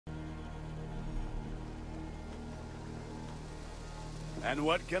And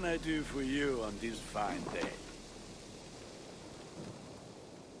what can I do for you on this fine day?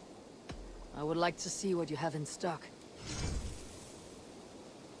 I would like to see what you have in stock.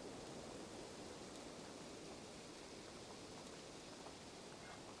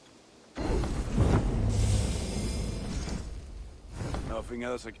 Nothing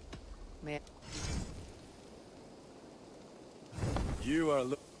else I... May I... You are...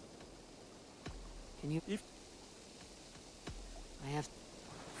 Can you... If... I have...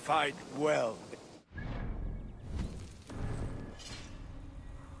 Fight well.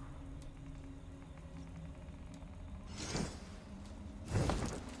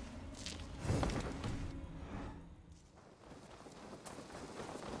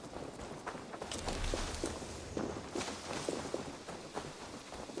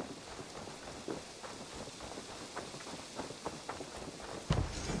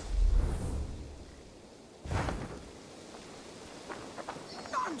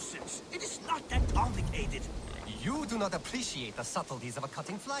 Nonsense! It is not that complicated. You do not appreciate the subtleties of a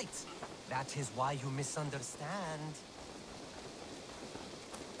cutting flight. That is why you misunderstand.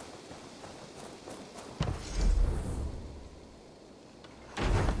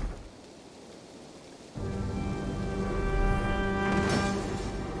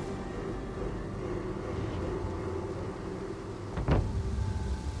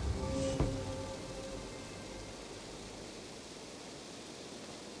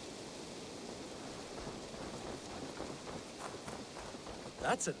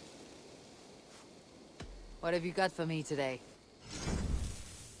 That's it. What have you got for me today?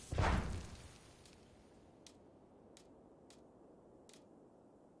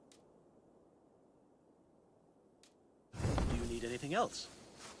 Do you need anything else?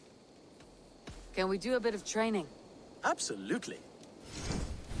 Can we do a bit of training? Absolutely.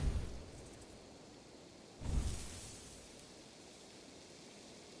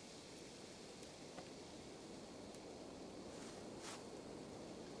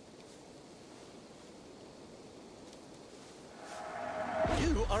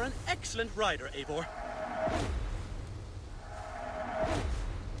 You are an excellent rider, Eivor.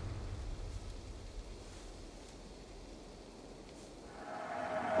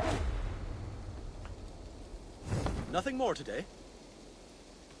 Nothing more today.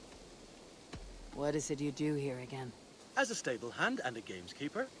 What is it you do here again? As a stable hand and a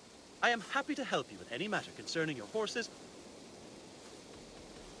gameskeeper, I am happy to help you with any matter concerning your horses.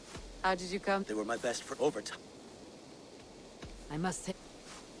 How did you come? They were my best for overtime. I must say...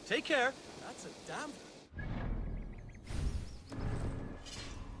 Take care. That's a damn...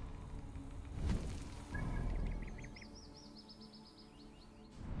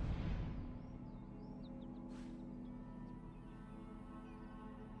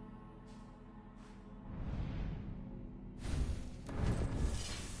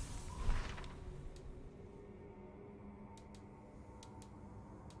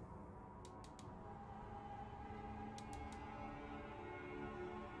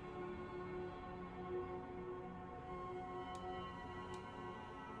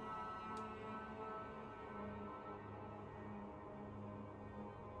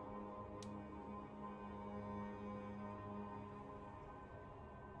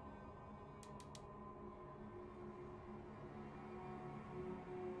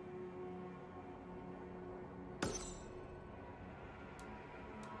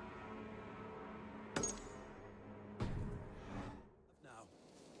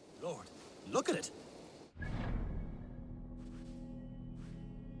 Lord, look at it!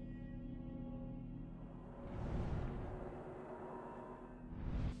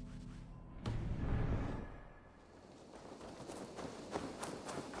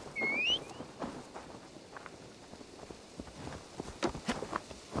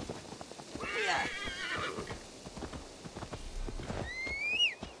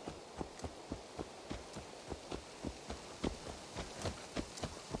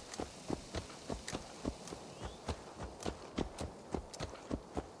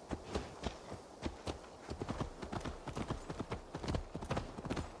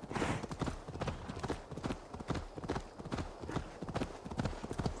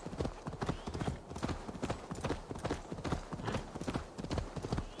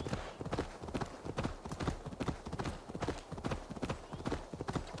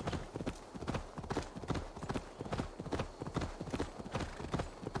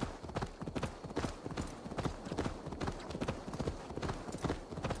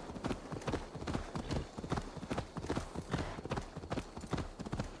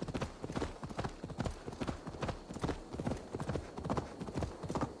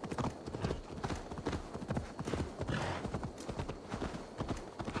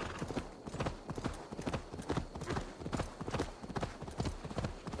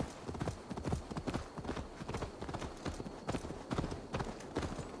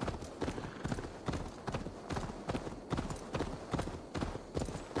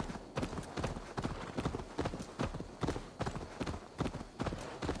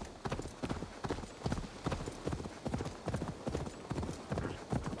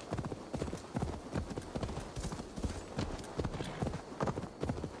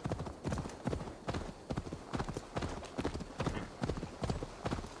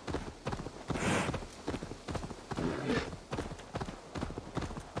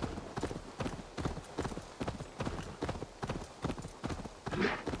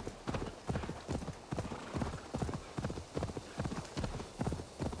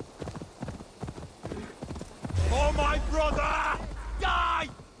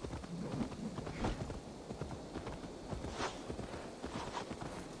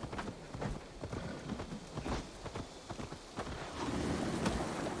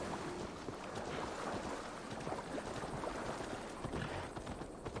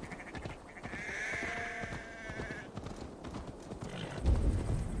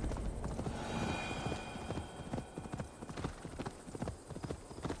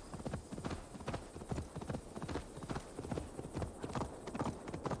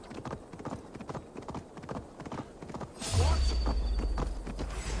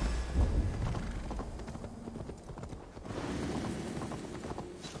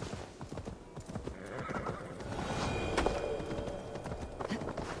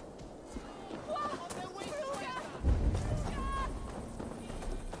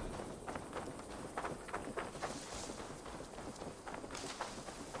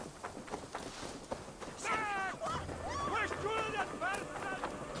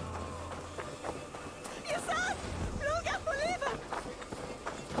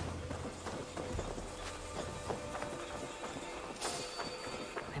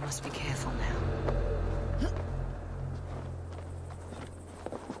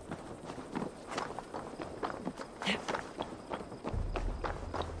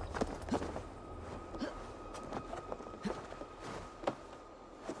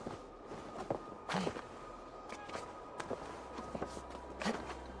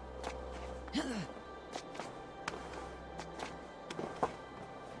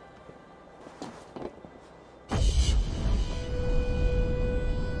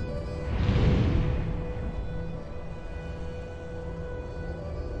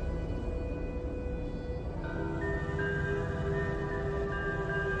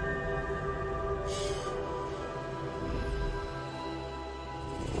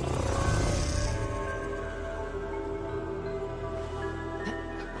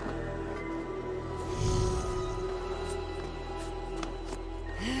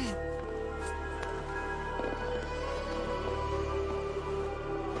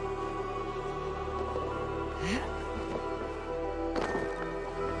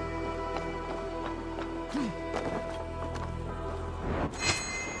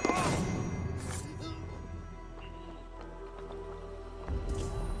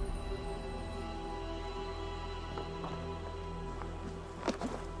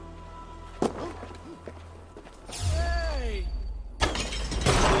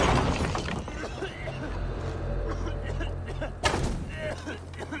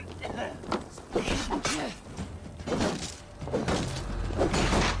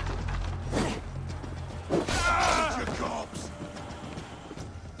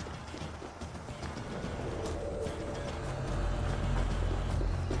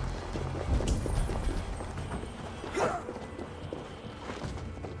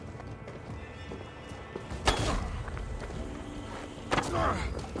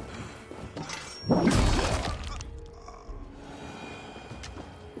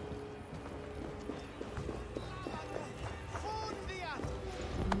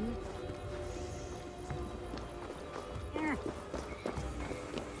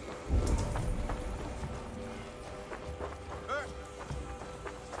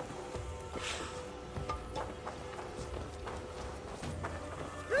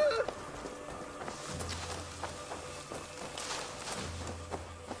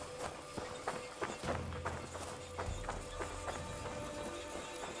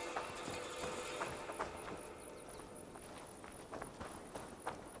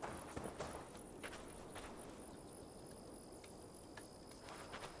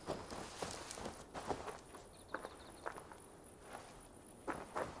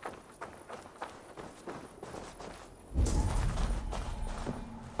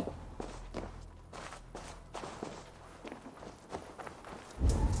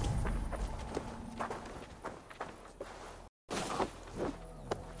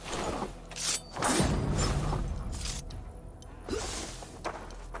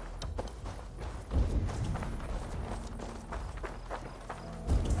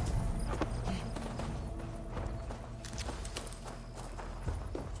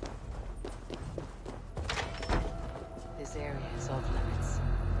 This area is off limits.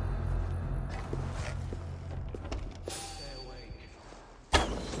 Stay away.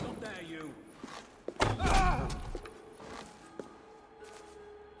 Stop there, you!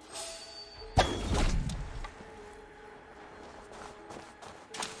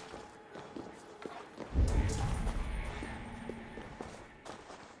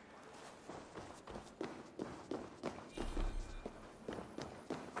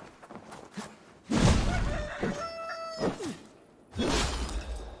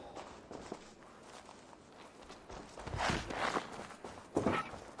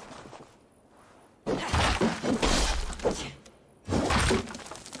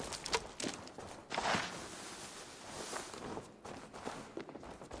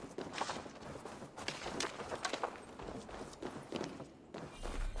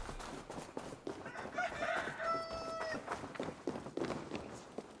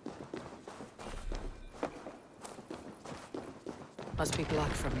 Must be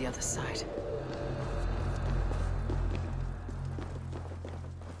blocked from the other side.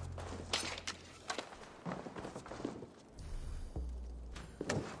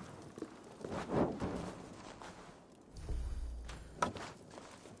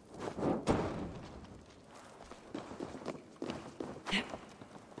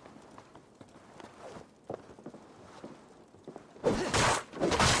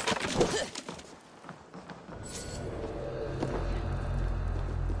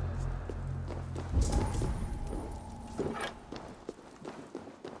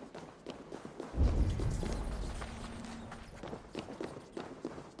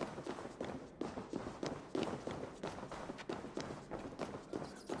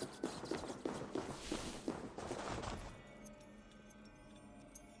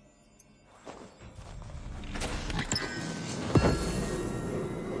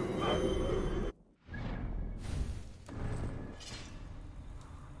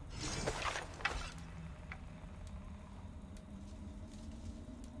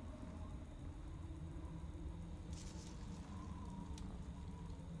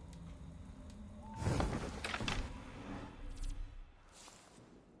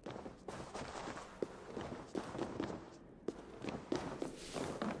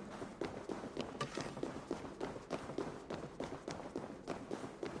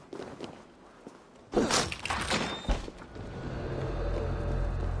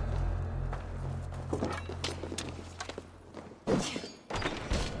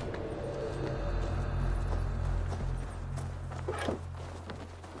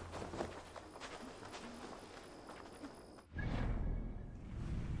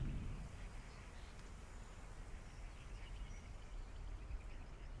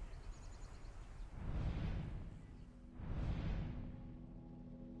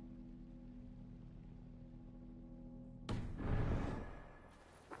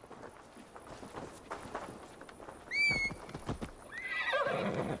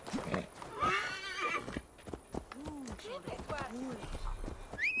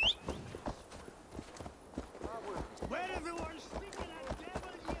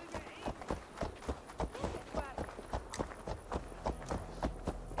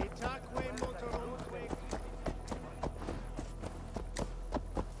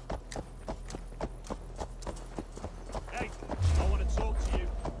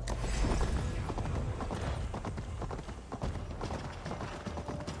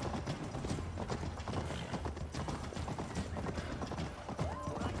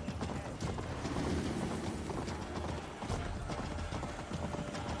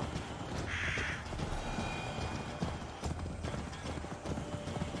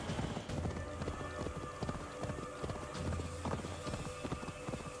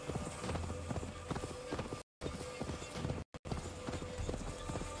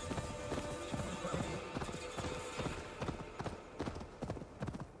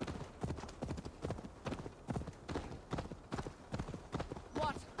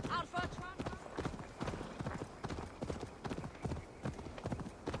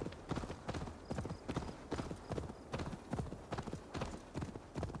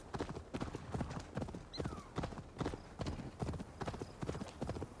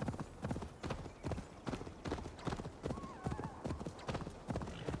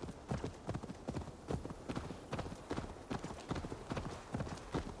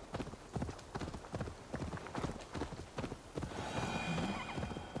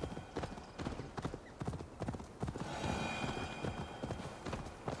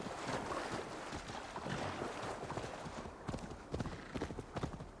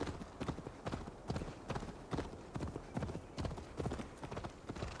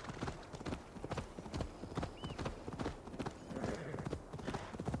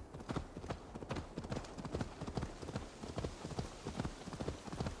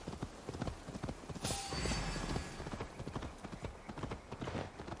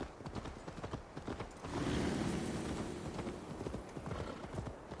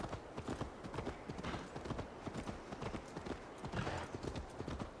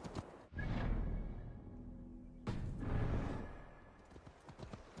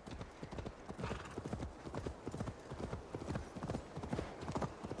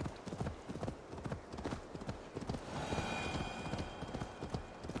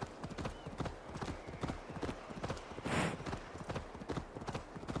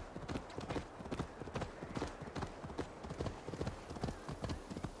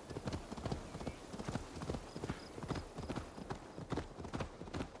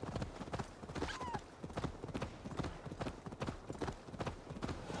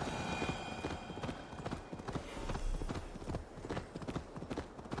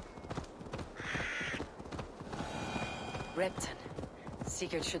 Repton.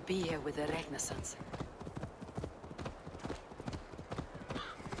 Sigurd should be here with the Renaissance.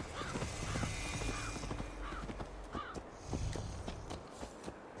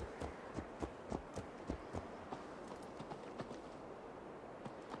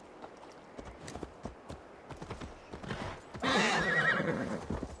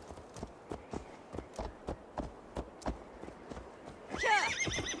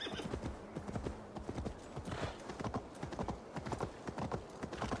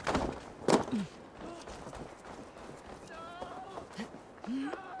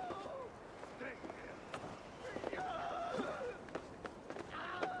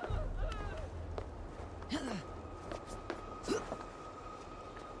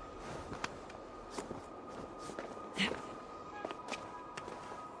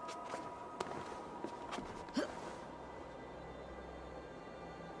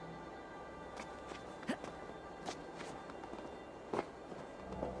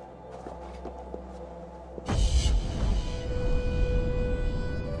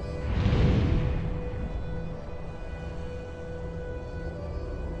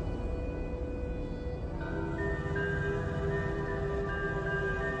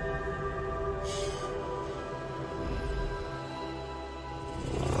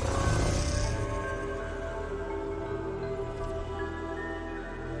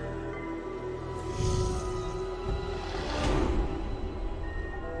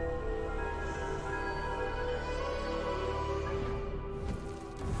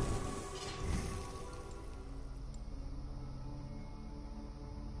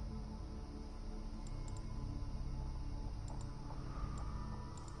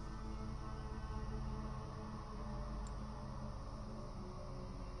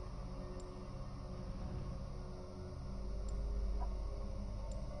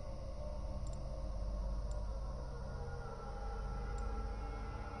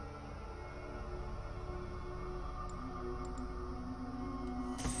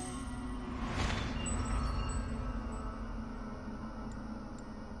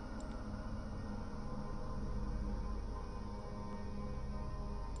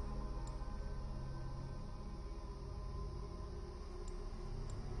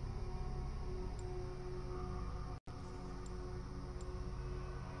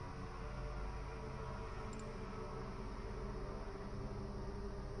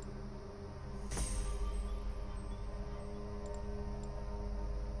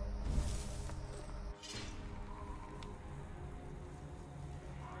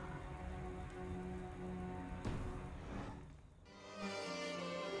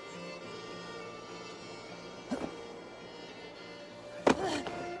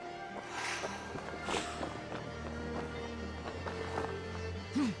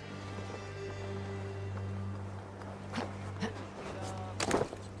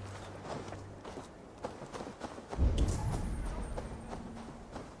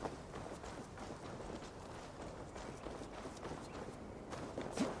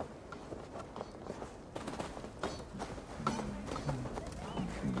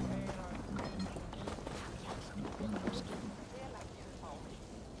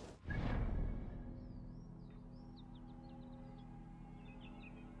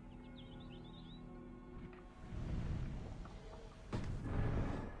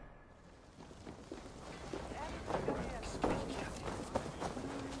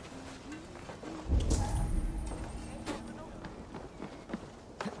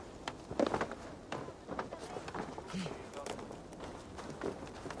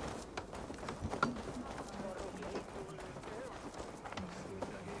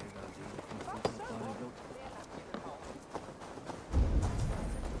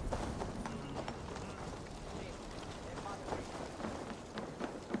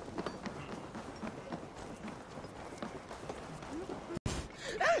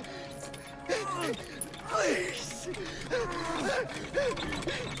 Please!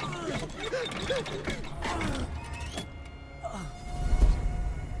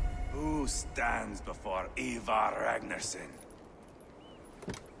 Who stands before Ivar Ragnarsson?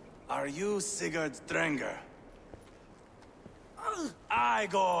 Are you Sigurd Drenger?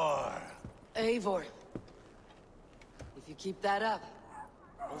 Igor! Eivor. If you keep that up,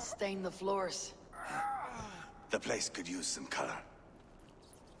 we'll stain the floors. The place could use some color.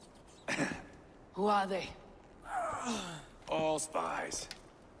 Who are they? All spies.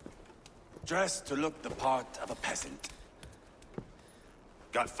 Dressed to look the part of a peasant.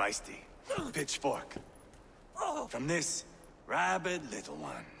 Got feisty. Pitchfork. From this rabid little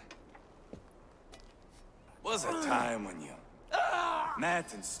one. Was a time when you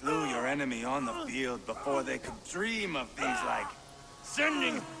Met and slew your enemy on the field before they could dream of things like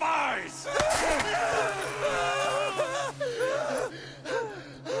sending spies!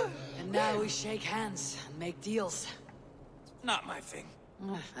 And now we shake hands and make deals. Not my thing.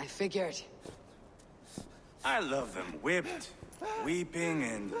 I figured. I love them whipped, weeping,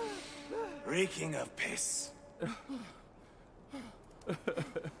 and reeking of piss.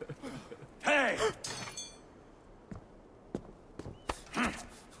 Hey!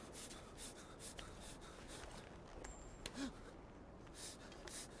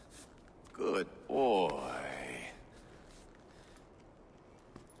 Good boy.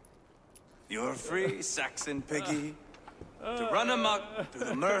 You're free, Saxon piggy, to run amok through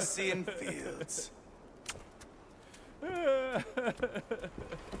the Mercian fields.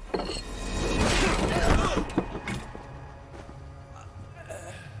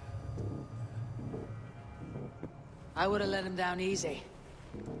 I would have let him down easy.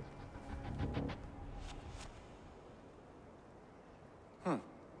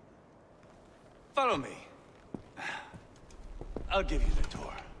 Follow me. I'll give you the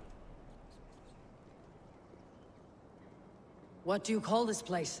tour. What do you call this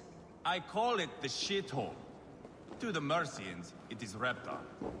place? I call it the shithole. To the Mercians, it is Reptar.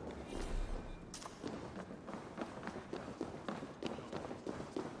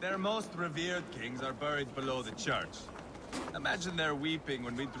 Their most revered kings are buried below the church. Imagine their weeping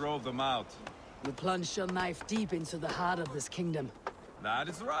when we drove them out. You plunged your knife deep into the heart of this kingdom. That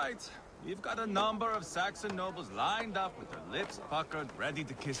is right. We've got a number of Saxon nobles lined up with their lips puckered, ready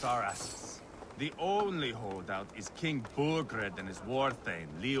to kiss our asses. The only holdout is King Burgred and his war thane,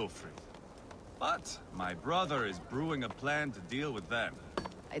 Leofrid. But my brother is brewing a plan to deal with them.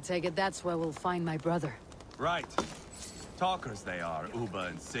 I take it that's where we'll find my brother. Right. Talkers they are, Uba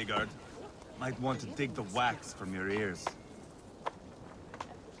and Sigurd. Might want to dig the wax from your ears.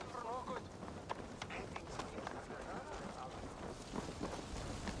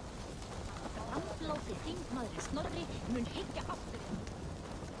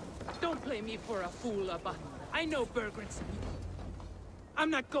 Don't play me for a fool, Abba. I know Burgred's. I'm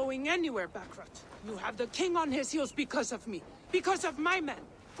not going anywhere, Backrot. You have the king on his heels because of me. Because of my men.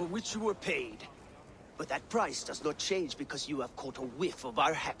 For which you were paid. But that price does not change because you have caught a whiff of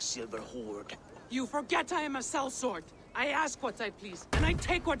our Hacksilver hoard. You forget I am a sellsword. I ask what I please, and I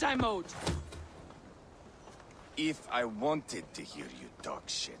take what I'm owed. If I wanted to hear you talk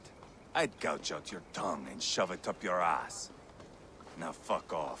shit, I'd gouge out your tongue and shove it up your ass. Now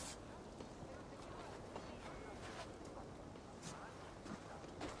fuck off.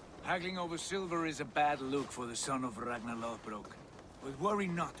 Haggling over silver is a bad look for the son of Ragnar Lothbrok. But worry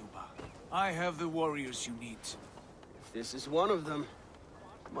not, Uba. I have the warriors you need. If this is one of them,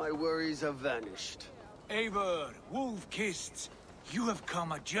 my worries have vanished. Eivor, Wolf-Kissed, you have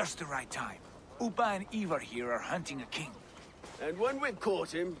come at just the right time. Uba and Ivar here are hunting a king. And when we've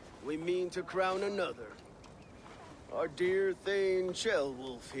caught him, we mean to crown another. Our dear Thane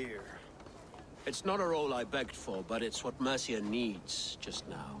Ceolwulf here. It's not a role I begged for, but it's what Mercia needs just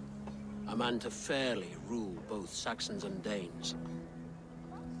now. A man to fairly rule both Saxons and Danes.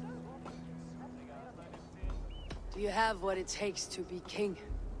 Do you have what it takes to be king?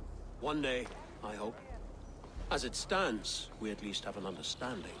 One day, I hope. As it stands, we at least have an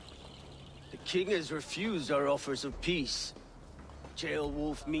understanding. The king has refused our offers of peace.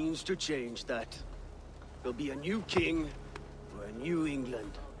 Ceolwulf means to change that. There'll be a new king for a new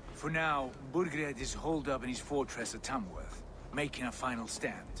England. For now, Burgred is holed up in his fortress at Tamworth, making a final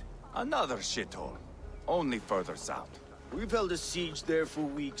stand. Another shithole. Only further south. We've held a siege there for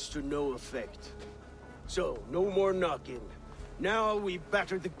weeks to no effect. So, no more knocking. Now we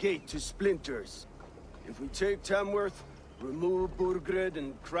batter the gate to splinters. If we take Tamworth, remove Burgred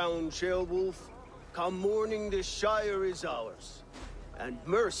and crown Ceolwulf, come morning the Shire is ours. And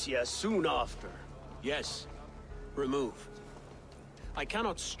Mercia soon after. Yes, remove. I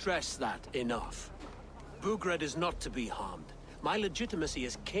cannot stress that enough. Burgred is not to be harmed. My legitimacy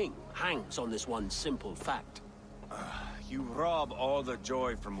as king hangs on this one simple fact. You rob all the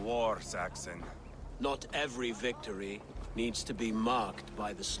joy from war, Saxon. Not every victory needs to be marked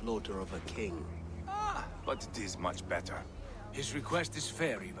by the slaughter of a king. But it is much better. His request is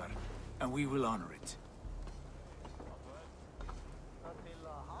fair, Ivar, and we will honor it.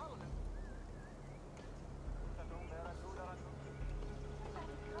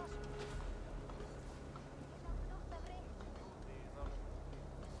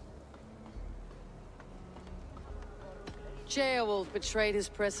 Ceolwulf betrayed his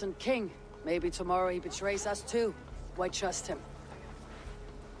present king. Maybe tomorrow he betrays us too. Why trust him?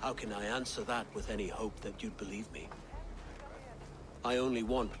 How can I answer that with any hope that you'd believe me? I only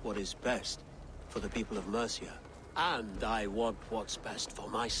want what is best for the people of Mercia. And I want what's best for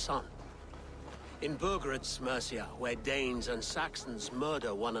my son. In Burgred's Mercia, where Danes and Saxons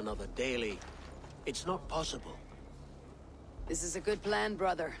murder one another daily, it's not possible. This is a good plan,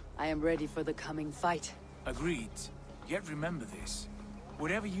 brother. I am ready for the coming fight. Agreed. Yet remember this.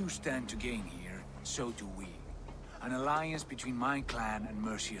 Whatever you stand to gain here, so do we. An alliance between my clan and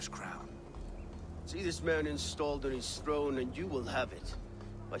Mercia's crown. See this man installed on his throne and you will have it.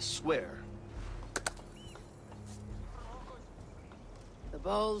 I swear. The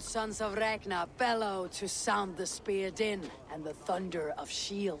bold sons of Ragnar bellow to sound the spear din and the thunder of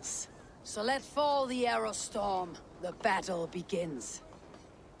shields. So let fall the arrow storm. The battle begins.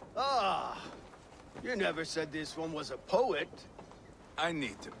 Ah! You never said this one was a poet. I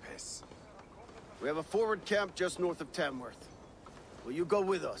need to piss. We have a forward camp just north of Tamworth. Will you go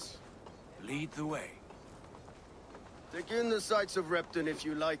with us? Lead the way. Take in the sights of Repton if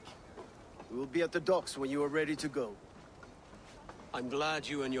you like. We will be at the docks when you are ready to go. I'm glad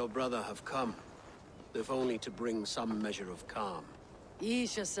you and your brother have come, if only to bring some measure of calm.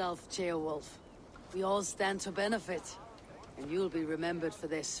 Ease yourself, Yeagerbrr. We all stand to benefit, and you'll be remembered for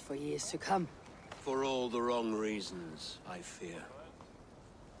this for years to come. For all the wrong reasons, I fear.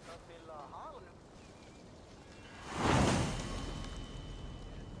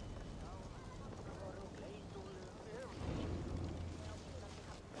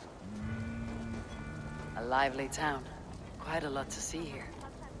 A lively town. Quite a lot to see here.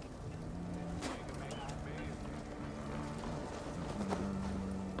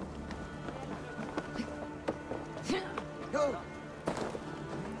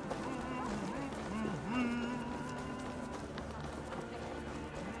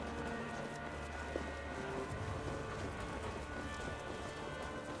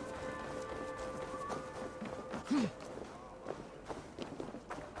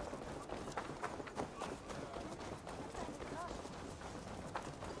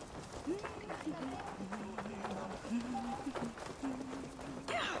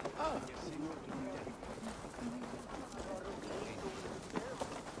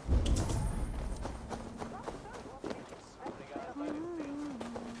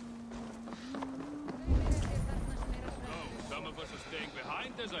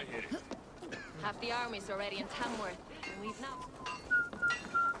 As I hear it. Half the army's already in Tamworth, and we've now...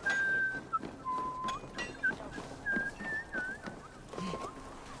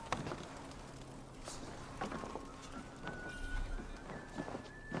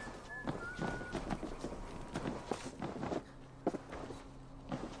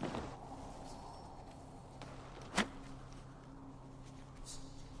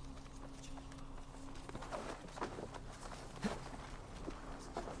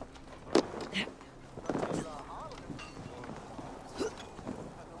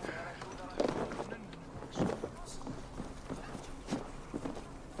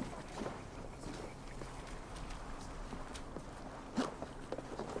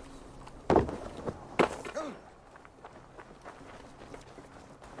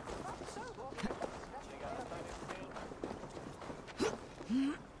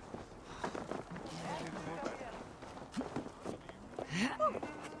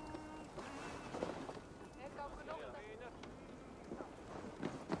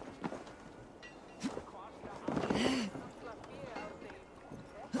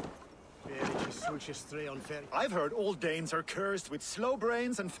 I've heard all Danes are cursed with slow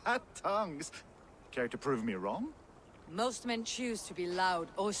brains and fat tongues. Care to prove me wrong? Most men choose to be loud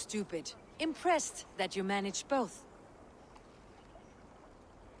or stupid. Impressed that you manage both.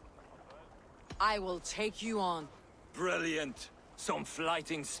 I will take you on. Brilliant. Some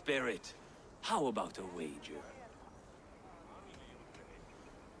fighting spirit. How about a wager?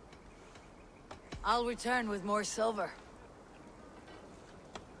 I'll return with more silver.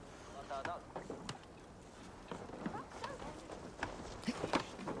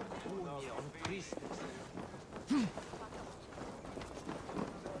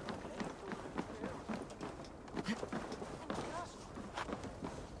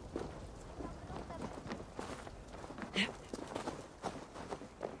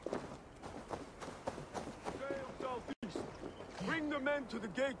 Bring the men to the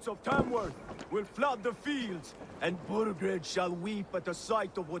gates of Tamworth. We'll flood the fields, and Burgred shall weep at the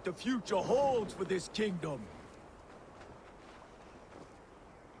sight of what the future holds for this kingdom.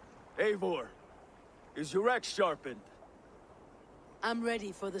 Eivor, is your axe sharpened? I'm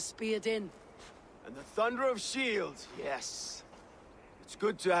ready for the spear din. And the thunder of shields, yes. It's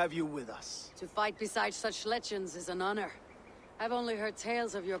good to have you with us. To fight beside such legends is an honor. I've only heard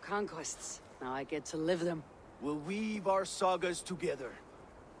tales of your conquests. Now I get to live them. we'll weave our sagas together.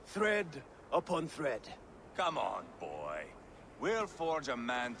 Thread upon thread. Come on, boy. We'll forge a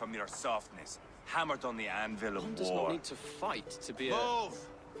man from your softness, hammered on the anvil of One does war. not need to fight to be a... Move!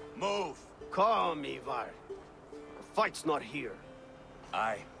 Move! Calm, Ivar. The fight's not here.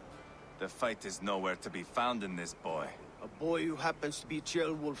 Aye. The fight is nowhere to be found in this boy. A boy who happens to be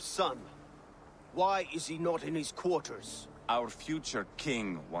Ceolwulf's son. Why is he not in his quarters? Our future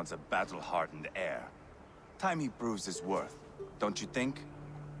king wants a battle-hardened heir. Time he proves his worth, don't you think?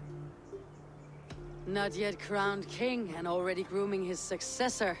 Not yet crowned king and already grooming his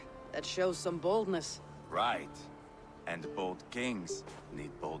successor. That shows some boldness. Right. And bold kings need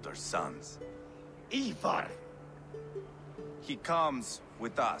bolder sons. Ivar! He comes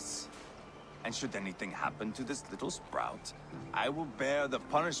with us. And should anything happen to this little sprout, I will bear the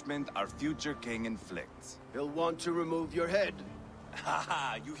punishment our future king inflicts. He'll want to remove your head.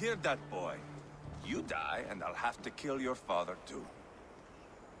 Haha, you hear that, boy? You die, and I'll have to kill your father, too.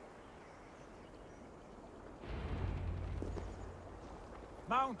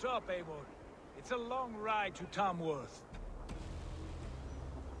 Mount up, Eivor. It's a long ride to Tamworth.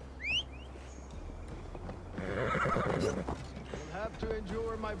 You'll have to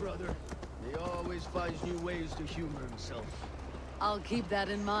endure, my brother. He always finds new ways to humor himself. I'll keep that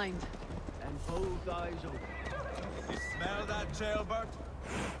in mind. And both eyes open. You smell that, Yeagerbr?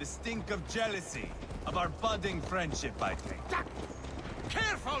 The stink of jealousy, of our budding friendship, I think.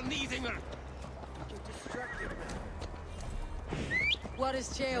 Careful, Neithinger! Get distracted, man. What is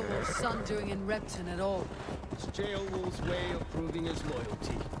Ceolwulf's son doing in Repton at all? It's Ceolwulf's way of proving his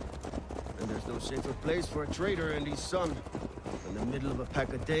loyalty. And there's no safer place for a traitor and his son than the middle of a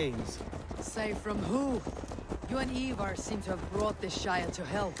pack of Danes. Say from who? You and Ivar seem to have brought this Shire to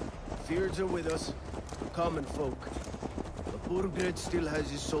hell. Fears are with us, the common folk. But Burgred still has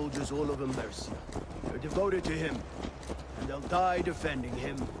his soldiers all over Mercia. They're devoted to him, and they'll die defending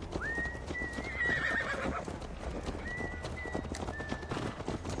him.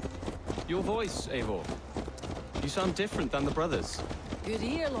 Your voice, Eivor. You sound different than the brothers. Good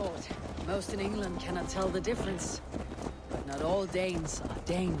ear, Lord. Most in England cannot tell the difference. But not all Danes are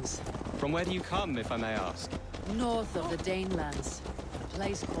Danes. From where do you come, if I may ask? North of the Danelands, a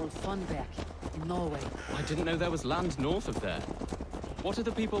place called Funberg, in Norway. I didn't know there was land north of there. What are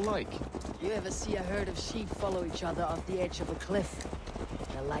the people like? You ever see a herd of sheep follow each other off the edge of a cliff?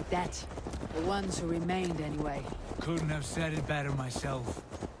 They're like that. The ones who remained, anyway. Couldn't have said it better myself.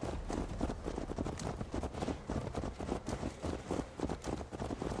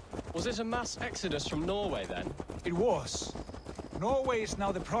 Was it a mass exodus from Norway, then? It was. Norway is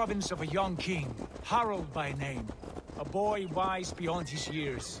now the province of a young king, Harald by name. A boy wise beyond his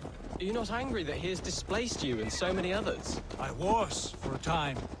years. Are you not angry that he has displaced you and so many others? I was, for a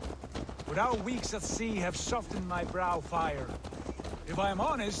time. But our weeks at sea have softened my brow fire. If I am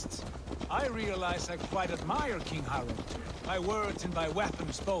honest, I realize I quite admire King Harald. By words and by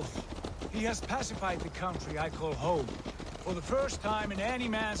weapons both. He has pacified the country I call home. For the first time in any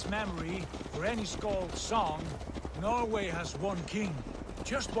man's memory, or any skald's song, Norway has one king.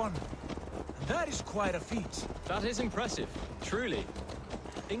 Just one. And that is quite a feat. That is impressive, truly.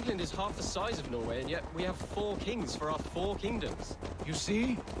 England is half the size of Norway, and yet we have 4 kings for our 4 kingdoms. You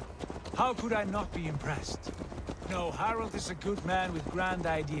see? How could I not be impressed? No, Harald is a good man with grand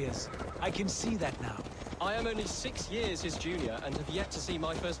ideas. I can see that now. I am only 6 years his junior, and have yet to see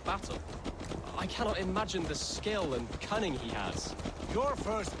my first battle. I cannot imagine the skill and cunning he has. Your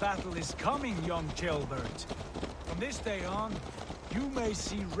first battle is coming, young Yeagerbr. From this day on, you may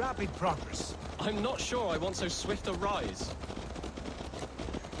see rapid progress. I'm not sure I want so swift a rise.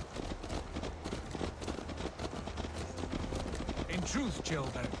 In truth,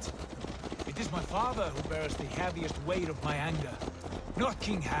 Yeagerbr, it is my father who bears the heaviest weight of my anger, not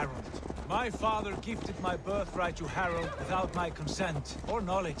King Harald. My father gifted my birthright to Harald without my consent or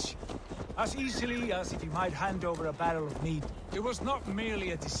knowledge. As easily as if he might hand over a barrel of mead. It was not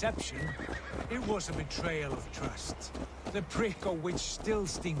merely a deception, it was a betrayal of trust. The prick of which still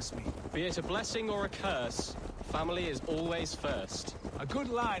stings me. Be it a blessing or a curse, family is always first. A good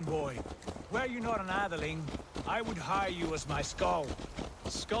line, boy. Were you not an atheling, I would hire you as my skald.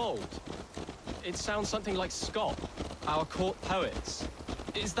 Skald? It sounds something like Scott, our court poets.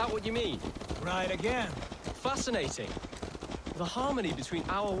 Is that what you mean? Right again. Fascinating. The harmony between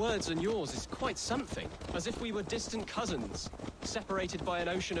our words and yours is quite something. As if we were distant cousins, separated by an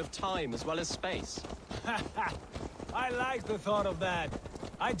ocean of time as well as space. I like the thought of that.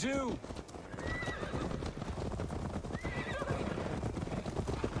 I do.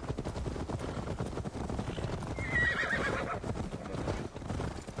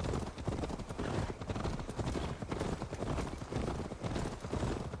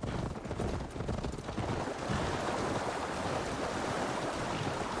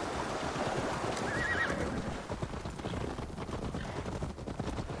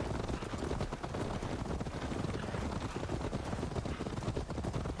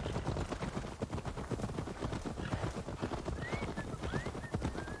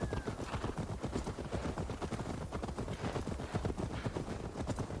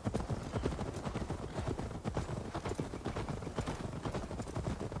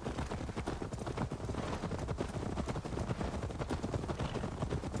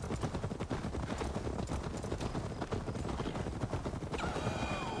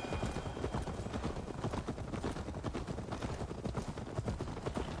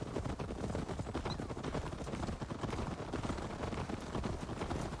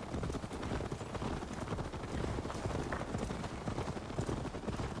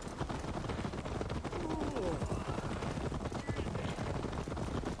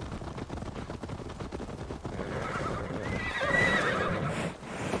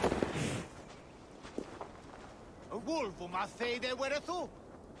 A fe de werethu?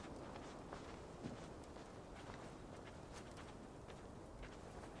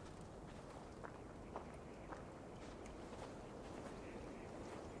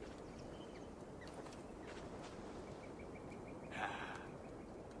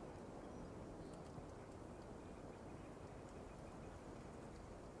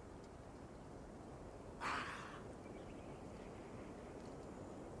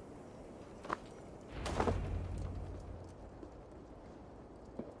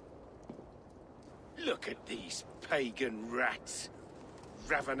 Look at these pagan rats.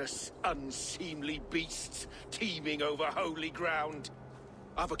 Ravenous, unseemly beasts teeming over holy ground.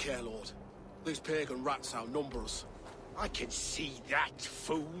 Have a care, Lord. These pagan rats outnumber us. I can see that,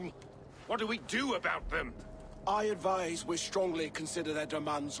 fool. What do we do about them? I advise we strongly consider their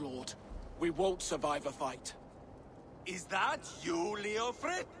demands, Lord. We won't survive a fight. Is that you,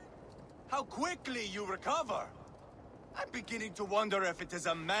 Leofrid? How quickly you recover! I'm beginning to wonder if it is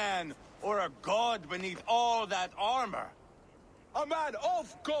a man or a god beneath all that armor. A man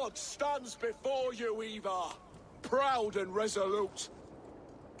of God stands before you, Ivar. Proud and resolute.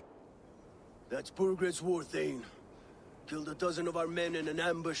 That's Burgred's Warthane. Killed a dozen of our men in an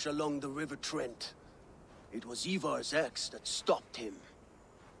ambush along the River Trent. It was Ivar's axe that stopped him.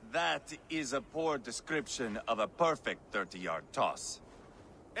 That is a poor description of a perfect 30-yard toss.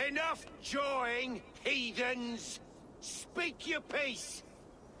 Enough jawing, heathens! Speak your piece!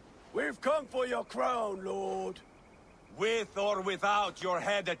 We've come for your crown, Lord. With or without your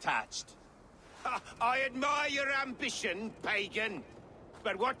head attached. I admire your ambition, pagan.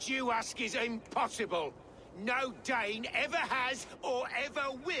 But what you ask is impossible. No Dane ever has or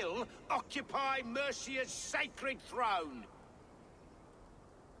ever will occupy Mercia's sacred throne.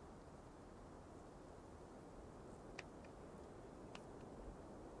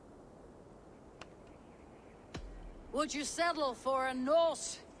 Would you settle for a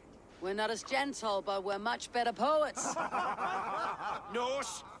Norse? We're not as gentle, but we're much better poets.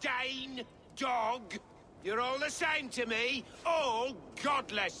 Norse, Dane, dog. You're all the same to me. All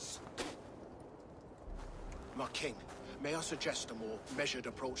godless. My king, may I suggest a more measured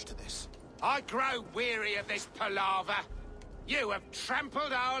approach to this? I grow weary of this palaver. You have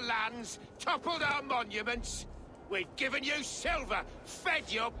trampled our lands, toppled our monuments. We've given you silver,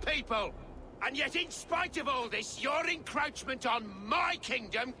 fed your people. And yet, in spite of all this, your encroachment on my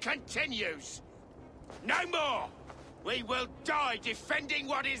kingdom continues. No more! We will die defending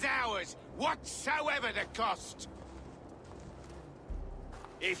what is ours, whatsoever the cost.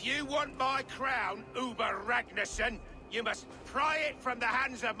 If you want my crown, Uber Ragnarsson, you must pry it from the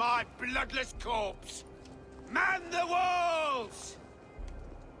hands of my bloodless corpse. Man the walls!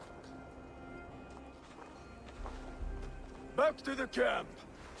 Back to the camp.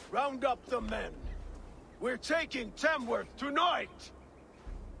 Round up the men. We're taking Tamworth tonight!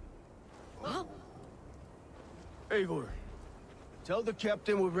 Huh? Eivor, tell the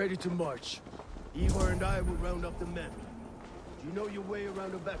captain we're ready to march. Eivor and I will round up the men. Do you know your way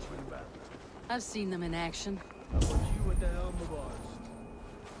around a battering ram? I've seen them in action. I want you at the helm of ours.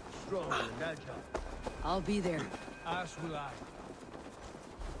 Strong and agile. I'll be there. As will I.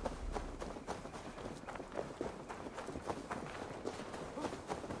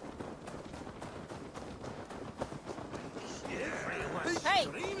 Hey!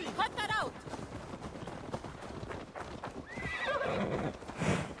 Cut that out!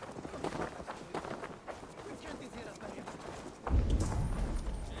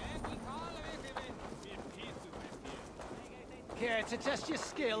 Care to test your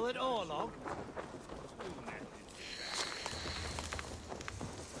skill at Orlog?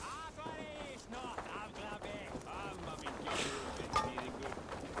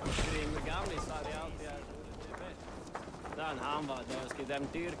 Han var där ska dem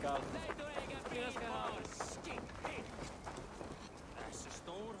dyrka.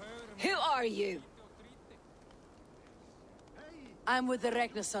 Who are you? I'm with the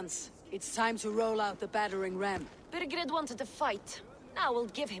Regnissance. It's time to roll out the battering ram. Burgred wanted to fight. Now we'll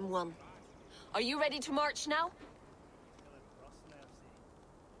give him one. Are you ready to march now?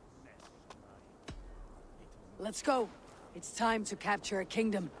 Let's go. It's time to capture a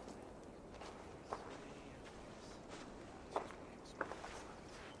kingdom.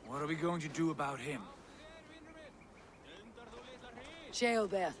 What are we going to do about him?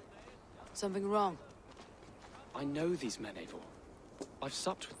 Yeagerbr. Something wrong? I know these men, Eivor. I've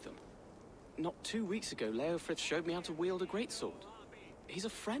supped with them. Not 2 weeks ago, Leofrid showed me how to wield a greatsword. He's a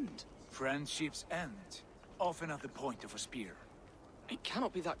friend. Friendships end, often at the point of a spear. It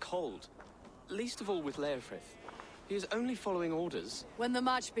cannot be that cold. Least of all with Leofrid. He is only following orders. When the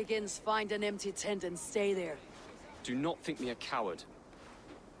march begins, find an empty tent and stay there. Do not think me a coward.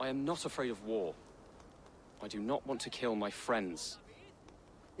 I am not afraid of war. I do not want to kill my friends.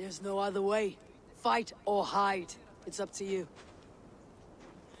 There's no other way. Fight or hide. It's up to you.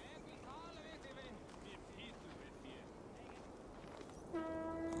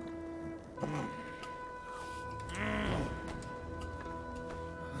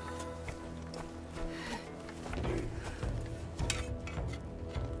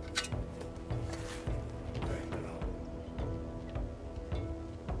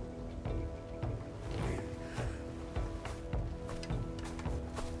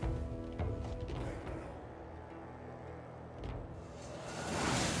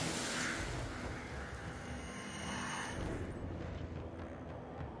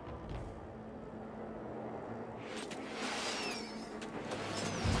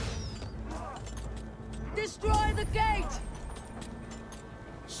 Destroy the gate!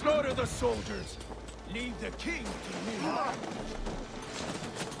 Slaughter the soldiers! Leave the king to me!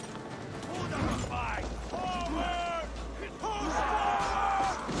 Hold on, fight! Forward! Push forward!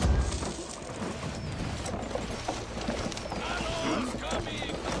 Allies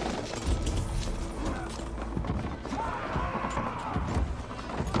coming!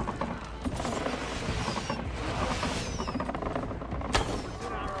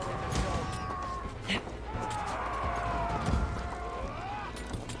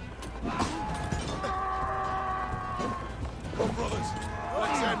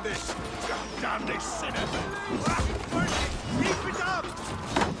 Damn this sinners!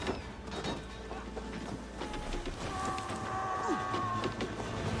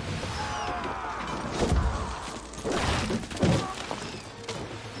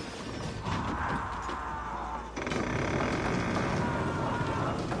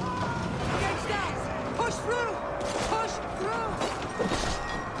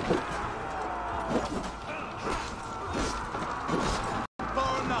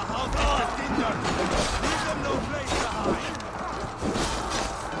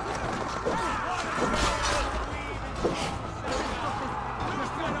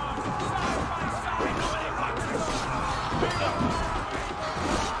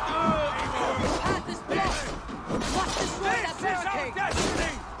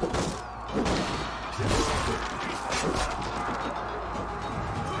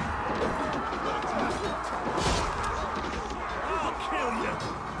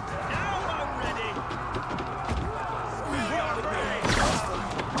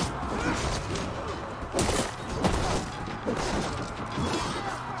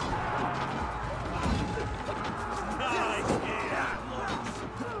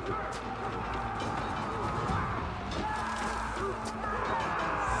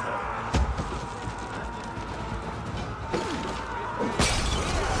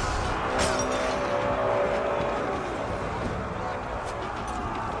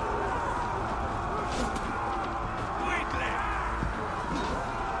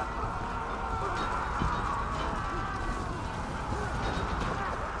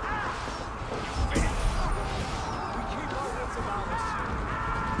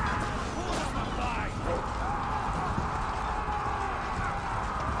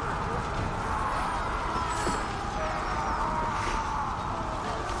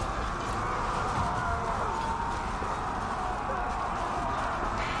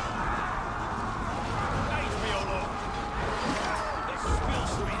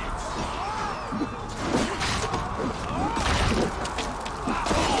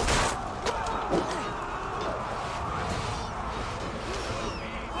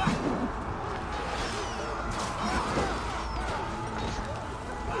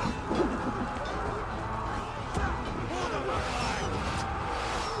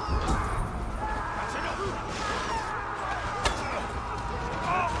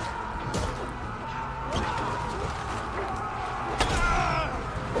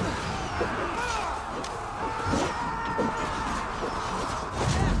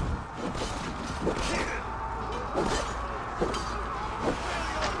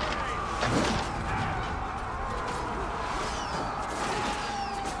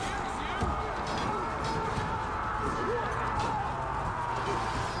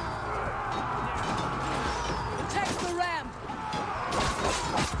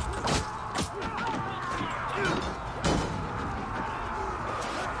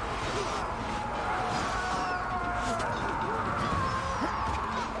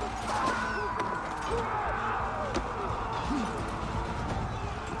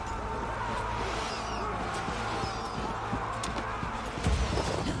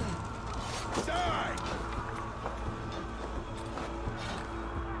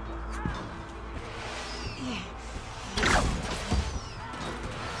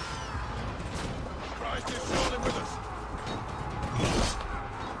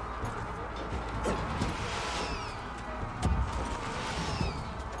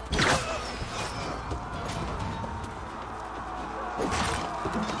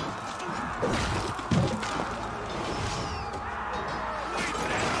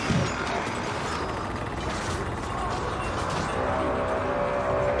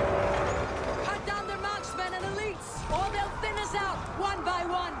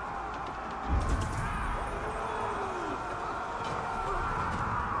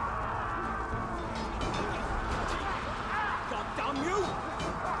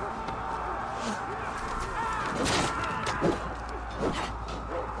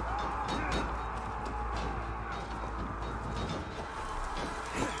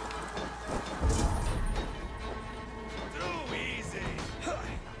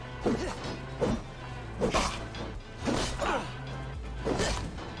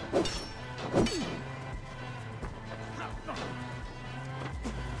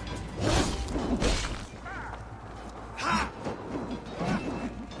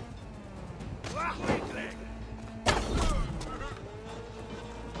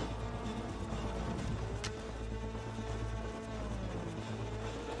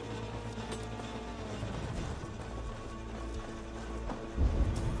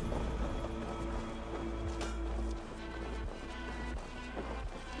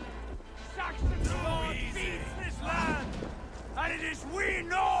 those wee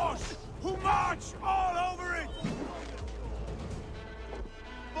Norse who march all over it!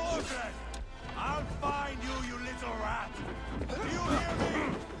 Borgred! I'll find you, you little rat! Do you hear me?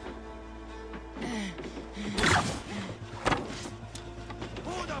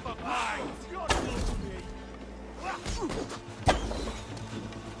 Put up a fight! You're close to me!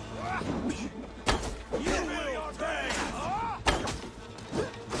 You will your day!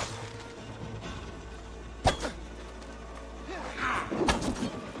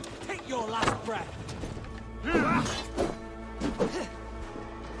 Take your last breath.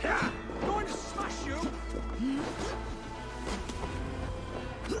 Going to smash you.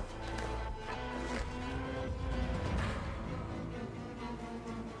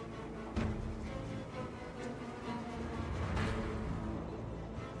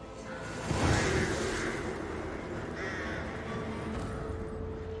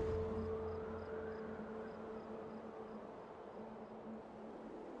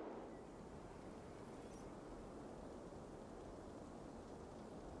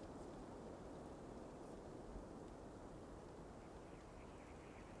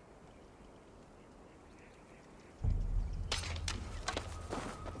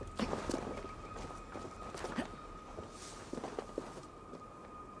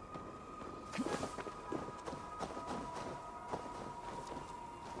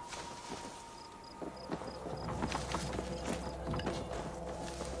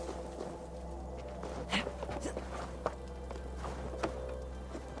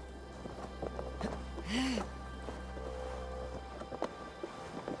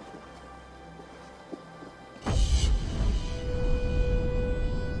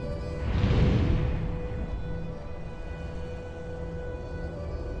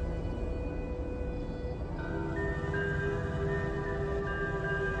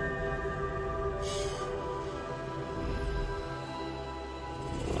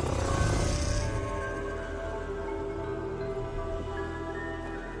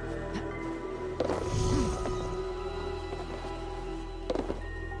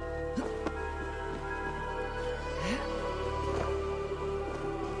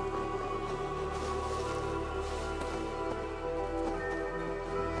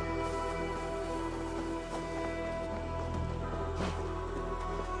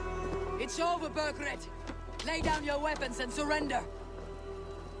 It's over, Burgred! Lay down your weapons and surrender!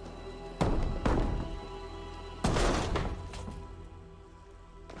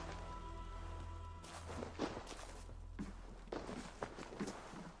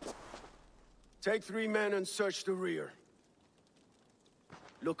 Take 3 men and search the rear.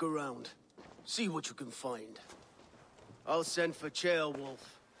 Look around. See what you can find. I'll send for Ceolwulf.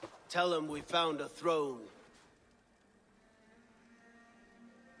 Tell him we found a throne.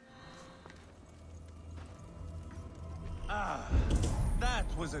 Ah, that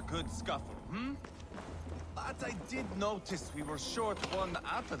was a good scuffle, hmm? But I did notice we were short one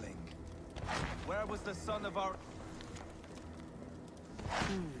atheling. Where was the son of our...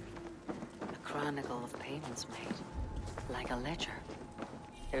 A chronicle of payments made. Like a ledger.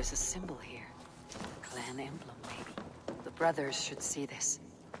 There's a symbol here. A clan emblem, maybe. The brothers should see this.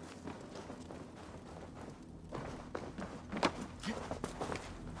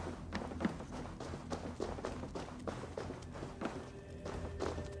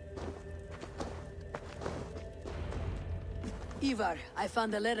 Ivar, I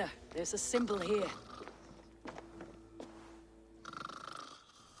found a letter. There's a symbol here.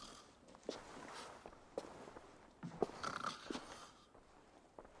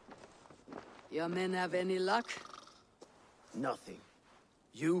 Your men have any luck? Nothing.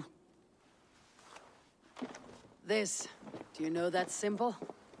 You? This. Do you know that symbol?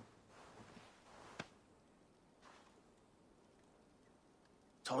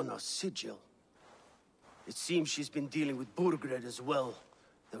 Tana's sigil. It seems she's been dealing with Burgred as well.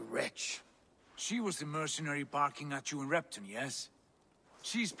 The wretch. She was the mercenary barking at you in Repton, yes?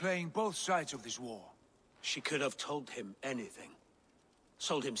 She's playing both sides of this war. She could have told him anything.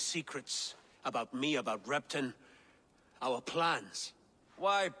 Told him secrets about me, about Repton, our plans.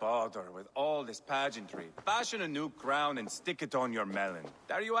 Why bother with all this pageantry? Fashion a new crown and stick it on your melon.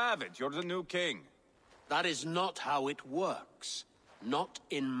 There you have it, you're the new king. That is not how it works. Not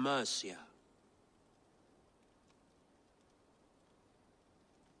in Mercia.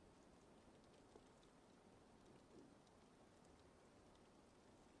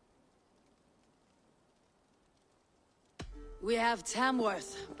 We have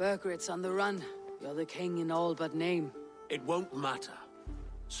Tamworth. Burgred's on the run. You're the king in all but name. It won't matter.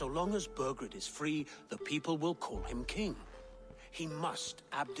 So long as Burgred is free, the people will call him king. He must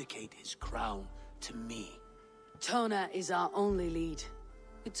abdicate his crown to me. Tona is our only lead.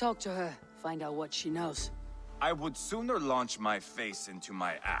 We talk to her, find out what she knows. I would sooner launch my face into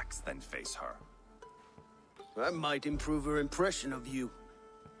my axe than face her. That might improve her impression of you.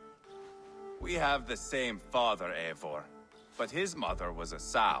 We have the same father, Eivor, but his mother was a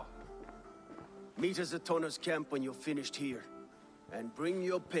sow. Meet us at Tona's camp when you're finished here. And bring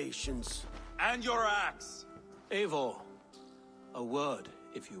your patience. And your axe! Eivor, a word,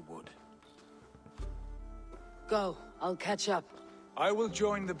 if you would. Go, I'll catch up. I will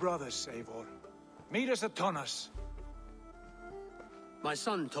join the brothers, Eivor. Meet us at Tonas. My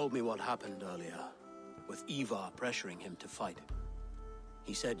son told me what happened earlier, with Ivar pressuring him to fight.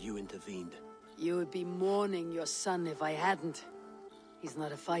 He said you intervened. You would be mourning your son if I hadn't. He's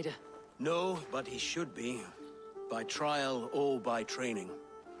not a fighter. No, but he should be. By trial or by training.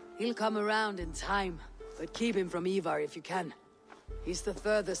 He'll come around in time, but keep him from Ivar if you can. He's the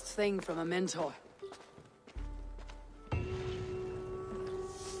furthest thing from a mentor.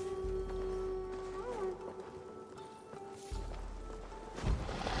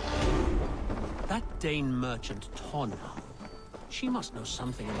 That Dane merchant Tonna, she must know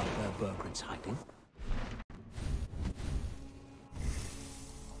something about where Burgred's hiding.